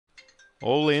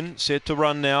All in, set to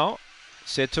run now.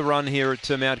 Set to run here at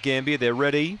Mt-Gambier. They're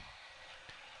ready.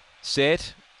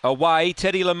 Set. Away.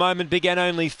 Teddy LaMoment began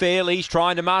only fairly. He's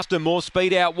trying to master more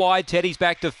speed out wide. Teddy's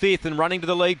back to fifth and running to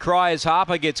the lead cry as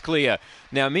Harper gets clear.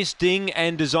 Now Miss Ding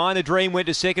and Designer Dream went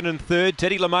to second and third.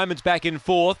 Teddy LaMoment's back in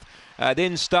fourth.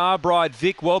 Then Starbride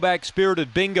Vic, well back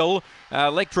Spirited Bingle,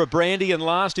 Electra Brandy, and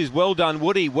last is Well Done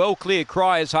Woody. Well clear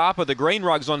Cry as Harper. The green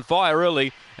rug's on fire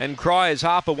early, and Cry as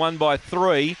Harper won by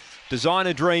 3.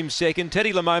 Designer Dream second.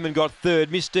 Teddy LaMoment got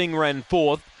third. Miss Ding ran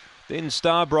fourth. Then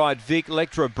Starbride Vic,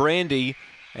 Electra Brandy,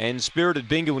 and Spirited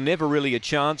Bingle never really a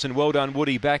chance, and Well Done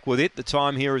Woody back with it. The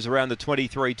time here is around the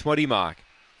 23:20 mark.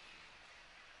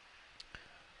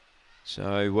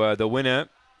 So the winner,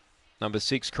 number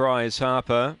 6, Cry as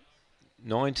Harper,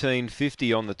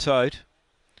 19.50 on the tote.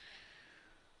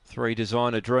 3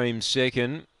 Designer Dream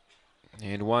second,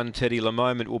 and 1 Teddy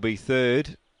LaMoment will be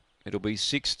third. It'll be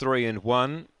 6, 3 and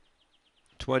 1.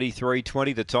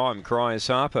 23:20 the time. Cry as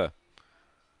Harper.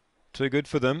 Too good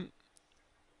for them.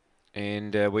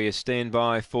 And we are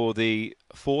standby for the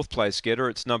 4th place getter.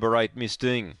 It's number 8, Miss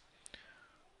Ding.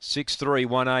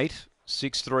 6-3-1-8,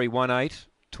 6-3-1-8,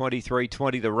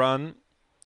 23:20 the run.